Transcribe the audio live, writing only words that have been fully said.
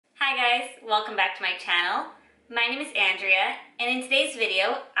guys, welcome back to my channel. My name is Andrea, and in today's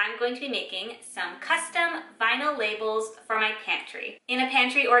video, I'm going to be making some custom vinyl labels for my pantry. In a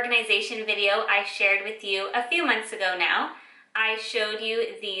pantry organization video I shared with you a few months ago now, I showed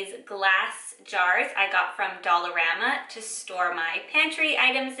you these glass jars I got from Dollarama to store my pantry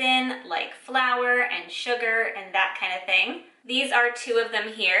items in, like flour and sugar and that kind of thing. These are two of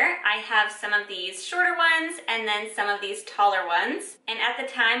them here. I have some of these shorter ones and then some of these taller ones. And at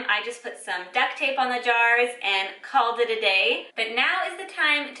the time, I just put some duct tape on the jars and called it a day. But now is the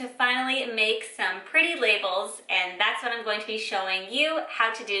time to finally make some pretty labels, and that's what I'm going to be showing you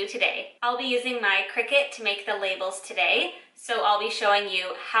how to do today. I'll be using my Cricut to make the labels today. So I'll be showing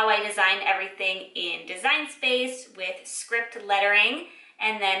you how I design everything in Design Space with script lettering,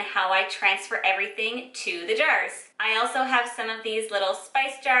 and then how I transfer everything to the jars. I also have some of these little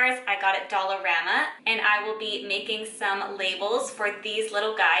spice jars I got at Dollarama, and I will be making some labels for these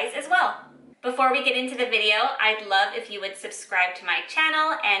little guys as well. Before we get into the video, I'd love if you would subscribe to my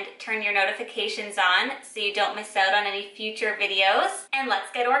channel and turn your notifications on so you don't miss out on any future videos, and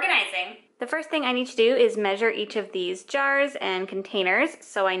let's get organizing. The first thing I need to do is measure each of these jars and containers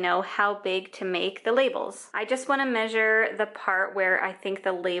so I know how big to make the labels. I just want to measure the part where I think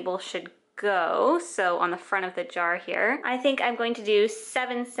the label should go, so on the front of the jar here. I think I'm going to do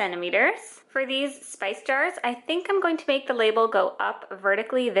 7 centimeters. For these spice jars, I think I'm going to make the label go up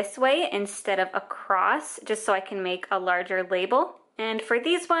vertically this way instead of across, just so I can make a larger label. And for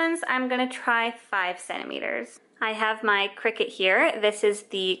these ones, I'm going to try 5 centimeters. I have my Cricut here. This is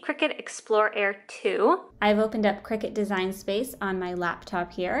the Cricut Explore Air 2. I've opened up Cricut Design Space on my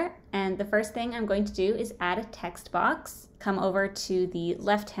laptop here, and the first thing I'm going to do is add a text box. Come over to the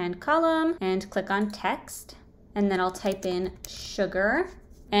left-hand column and click on text, and then I'll type in sugar.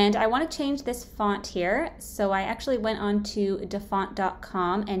 And I want to change this font here, so I actually went on to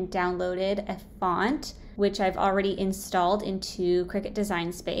dafont.com and downloaded a font, which I've already installed into Cricut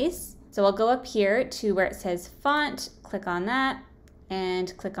Design Space. So I'll go up here to where it says font, click on that,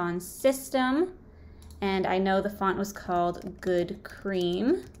 and click on system. And I know the font was called Good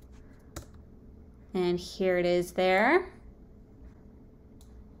Cream. And here it is there.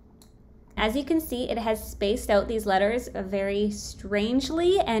 As you can see, it has spaced out these letters very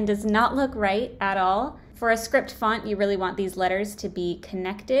strangely and does not look right at all. For a script font, you really want these letters to be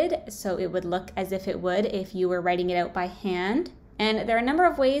connected, so it would look as if it would if you were writing it out by hand. And there are a number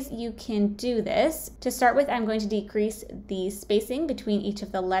of ways you can do this. To start with, I'm going to decrease the spacing between each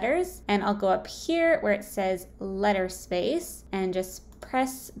of the letters, and I'll go up here where it says letter space and just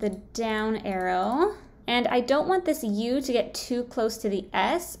press the down arrow. And I don't want this U to get too close to the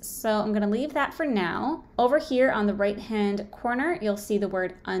S, so I'm going to leave that for now. Over here on the right-hand corner, you'll see the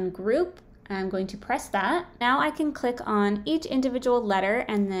word ungroup. I'm going to press that. Now I can click on each individual letter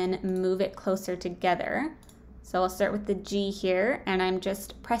and then move it closer together. So I'll start with the G here, and I'm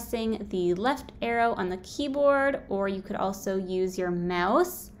just pressing the left arrow on the keyboard, or you could also use your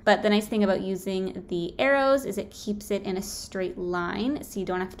mouse. But the nice thing about using the arrows is it keeps it in a straight line, so you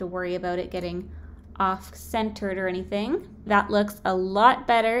don't have to worry about it getting off-centered or anything. That looks a lot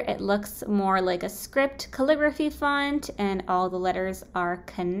better. It looks more like a script calligraphy font, and all the letters are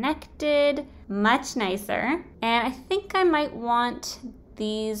connected. Much nicer. And I think I might want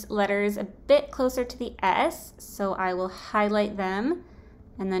these letters a bit closer to the S, so I will highlight them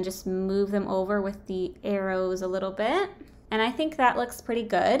and then just move them over with the arrows a little bit. And I think that looks pretty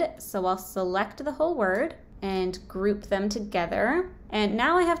good, so I'll select the whole word and group them together. And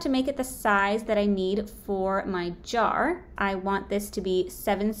now I have to make it the size that I need for my jar. I want this to be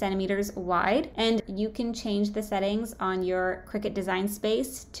 7 centimeters wide, and you can change the settings on your Cricut Design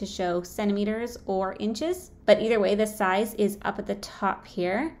Space to show centimeters or inches. But either way, the size is up at the top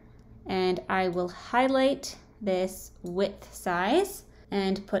here. And I will highlight this width size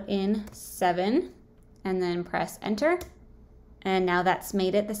and put in 7 and then press enter. And now that's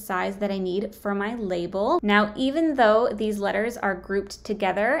made it the size that I need for my label. Now, even though these letters are grouped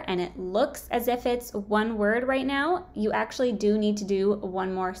together and it looks as if it's one word right now, you actually do need to do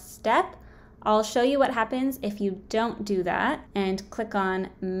one more step. I'll show you what happens if you don't do that, and click on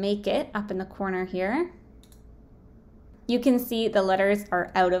Make It up in the corner here. You can see the letters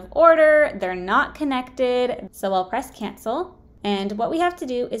are out of order, they're not connected, so I'll press cancel. And what we have to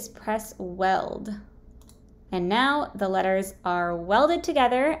do is press weld. And now the letters are welded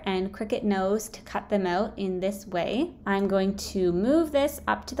together, and Cricut knows to cut them out in this way. I'm going to move this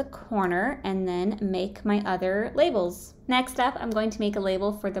up to the corner and then make my other labels. Next up, I'm going to make a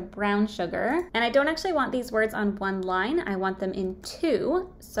label for the brown sugar. And I don't actually want these words on one line, I want them in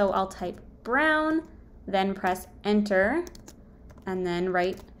 2. So I'll type brown, then press enter, and then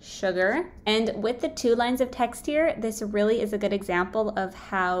write sugar. And with the 2 lines of text here, this really is a good example of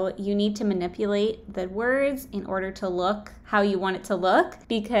how you need to manipulate the words in order to look how you want it to look,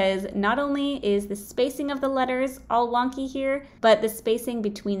 because not only is the spacing of the letters all wonky here, but the spacing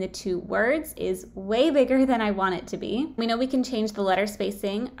between the 2 words is way bigger than I want it to be. We know we can change the letter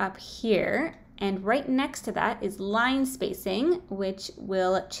spacing up here, and right next to that is line spacing, which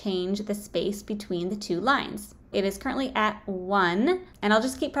will change the space between the 2 lines. It is currently at 1, and I'll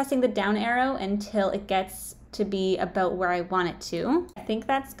just keep pressing the down arrow until it gets to be about where I want it to. I think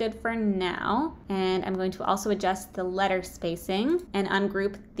that's good for now. And I'm going to also adjust the letter spacing and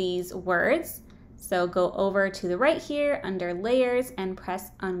ungroup these words. So go over to the right here under layers and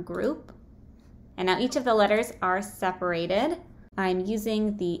press ungroup. And now each of the letters are separated. I'm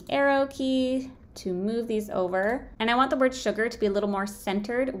using the arrow key to move these over. And I want the word sugar to be a little more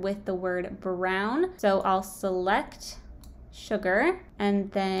centered with the word brown. So I'll select sugar and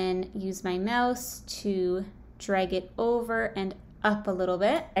then use my mouse to drag it over and up a little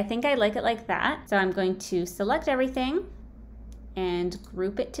bit. I think I like it like that. So I'm going to select everything and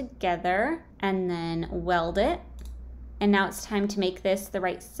group it together and then weld it. And now it's time to make this the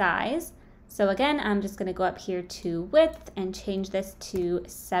right size. So again, I'm just gonna go up here to width and change this to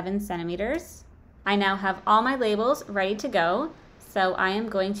 7 centimeters. I now have all my labels ready to go, so I am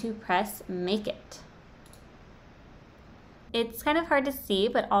going to press Make It. It's kind of hard to see,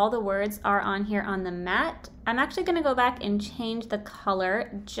 but all the words are on here on the mat. I'm actually gonna go back and change the color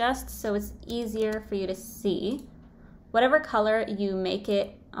just so it's easier for you to see. Whatever color you make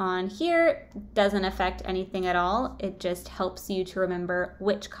it on here doesn't affect anything at all. It just helps you to remember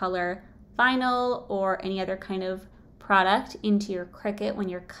which color vinyl or any other kind of product into your Cricut when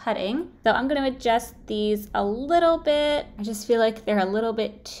you're cutting. So I'm going to adjust these a little bit. I just feel like they're a little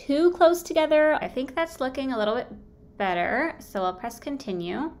bit too close together. I think that's looking a little bit better. So I'll press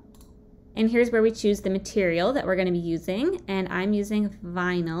continue. And here's where we choose the material that we're going to be using. And I'm using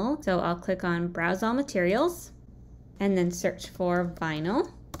vinyl. So I'll click on Browse All Materials and then search for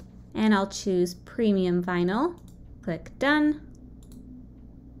vinyl. And I'll choose Premium Vinyl. Click Done.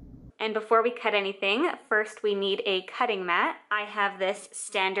 And before we cut anything, first we need a cutting mat. I have this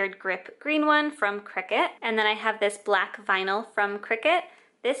standard grip green one from Cricut, and then I have this black vinyl from Cricut.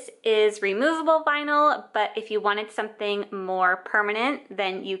 This is removable vinyl, but if you wanted something more permanent,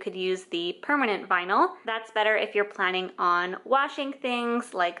 then you could use the permanent vinyl. That's better if you're planning on washing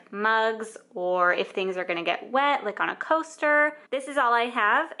things like mugs, or if things are gonna get wet, like on a coaster. This is all I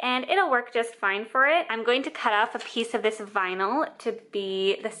have, and it'll work just fine for it. I'm going to cut off a piece of this vinyl to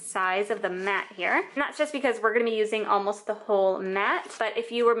be the size of the mat here. And that's just because we're gonna be using almost the whole mat, but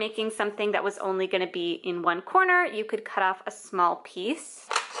if you were making something that was only gonna be in one corner, you could cut off a small piece.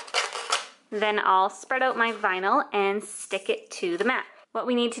 Then I'll spread out my vinyl and stick it to the mat. What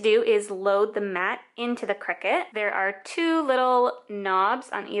we need to do is load the mat into the Cricut. There are 2 little knobs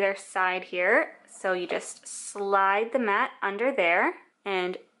on either side here. So you just slide the mat under there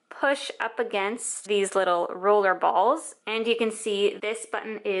and push up against these little roller balls. And you can see this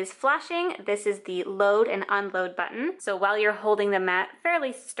button is flashing. This is the load and unload button. So while you're holding the mat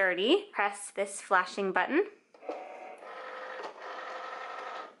fairly sturdy, press this flashing button.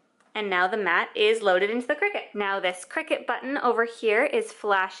 And now the mat is loaded into the Cricut. Now this Cricut button over here is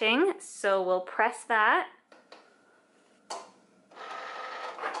flashing, so we'll press that.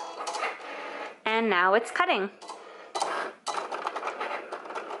 And now it's cutting.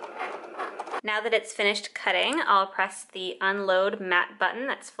 Now that it's finished cutting, I'll press the unload mat button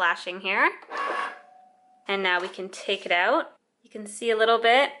that's flashing here. And now we can take it out. You can see a little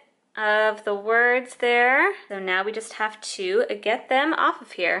bit of the words there. So now we just have to get them off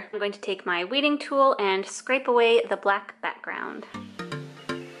of here. I'm going to take my weeding tool and scrape away the black background.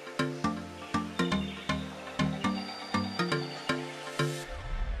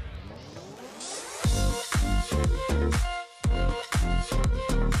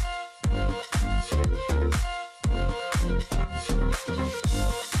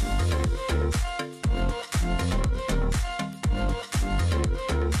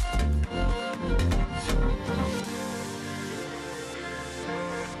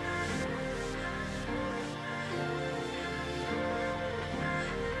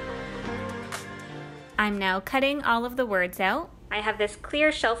 I'm now cutting all of the words out. I have this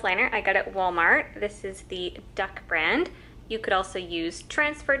clear shelf liner I got at Walmart. This is the Duck brand. You could also use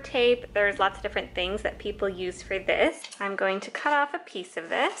transfer tape. There's lots of different things that people use for this. I'm going to cut off a piece of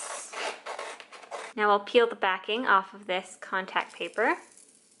this. Now I'll peel the backing off of this contact paper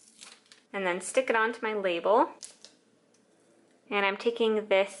and then stick it onto my label. And I'm taking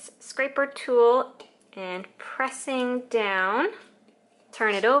this scraper tool and pressing down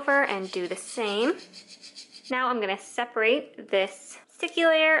Turn it over and do the same. Now I'm going to separate this sticky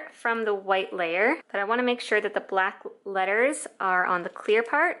layer from the white layer, but I want to make sure that the black letters are on the clear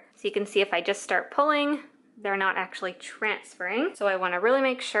part. So you can see if I just start pulling, they're not actually transferring. So I want to really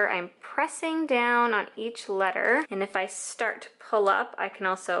make sure I'm pressing down on each letter. And if I start to pull up, I can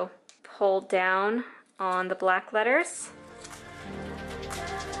also pull down on the black letters.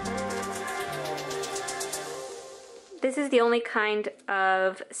 This is the only kind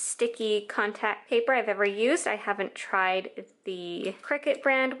of sticky contact paper I've ever used. I haven't tried the Cricut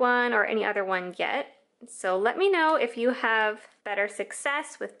brand one or any other one yet. So let me know if you have better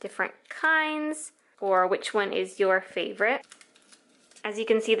success with different kinds or which one is your favorite. As you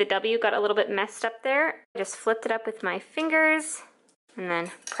can see, the W got a little bit messed up there. I just flipped it up with my fingers and then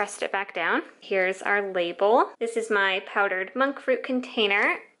pressed it back down. Here's our label. This is my powdered monk fruit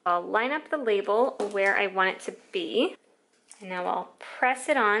container. I'll line up the label where I want it to be. And now I'll press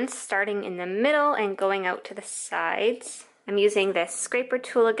it on, starting in the middle and going out to the sides. I'm using this scraper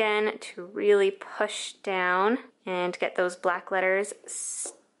tool again to really push down and get those black letters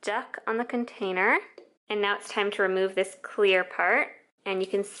stuck on the container. And now it's time to remove this clear part. And you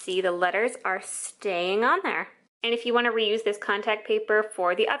can see the letters are staying on there. And if you want to reuse this contact paper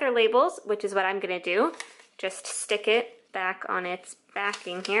for the other labels, which is what I'm going to do, just stick it back on its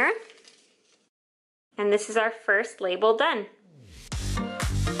backing here. And this is our first label done.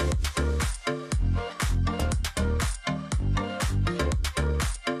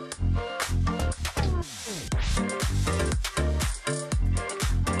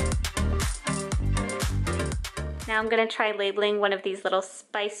 Now I'm going to try labeling one of these little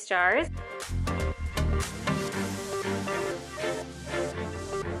spice jars.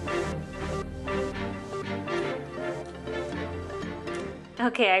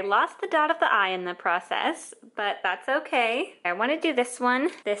 Okay, I lost the dot of the I in the process, but that's okay. I want to do this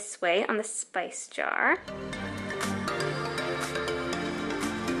one this way on the spice jar.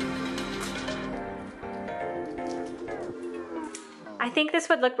 I think this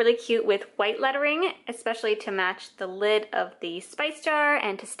would look really cute with white lettering, especially to match the lid of the spice jar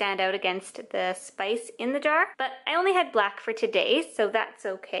and to stand out against the spice in the jar. But I only had black for today, so that's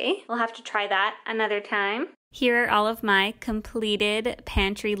okay. We'll have to try that another time. Here are all of my completed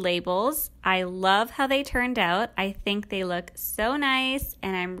pantry labels. I love how they turned out. I think they look so nice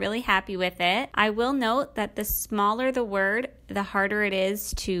and I'm really happy with it. I will note that the smaller the word, the harder it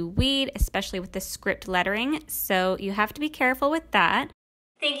is to weed, especially with the script lettering. So you have to be careful with that.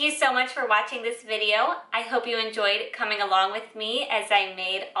 Thank you so much for watching this video. I hope you enjoyed coming along with me as I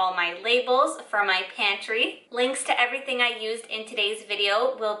made all my labels for my pantry. Links to everything I used in today's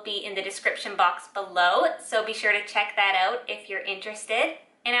video will be in the description box below, so be sure to check that out if you're interested.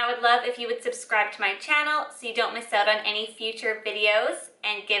 And I would love if you would subscribe to my channel so you don't miss out on any future videos,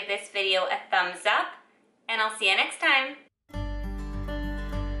 and give this video a thumbs up. And I'll see you next time.